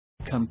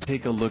Come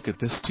take a look at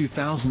this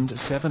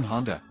 2007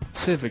 Honda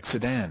Civic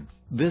Sedan.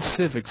 This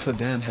Civic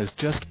Sedan has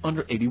just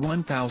under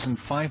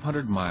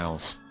 81,500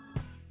 miles.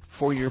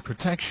 For your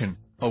protection,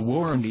 a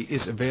warranty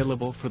is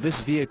available for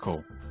this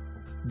vehicle.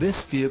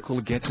 This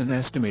vehicle gets an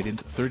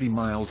estimated 30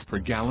 miles per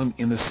gallon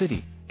in the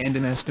city, and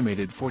an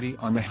estimated 40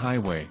 on the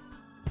highway.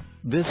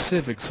 This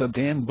Civic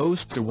Sedan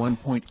boasts a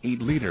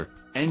 1.8-liter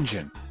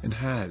engine, and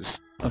has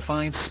a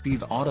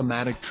 5-speed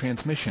automatic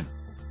transmission.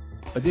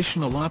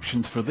 Additional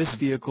options for this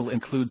vehicle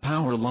include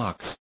power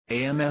locks,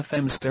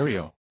 AM/FM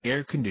stereo,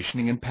 air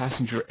conditioning and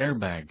passenger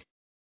airbag.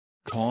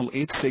 Call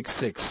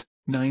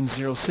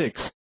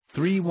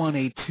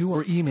 866-906-3182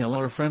 or email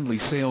our friendly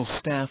sales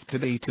staff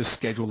today to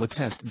schedule a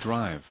test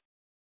drive.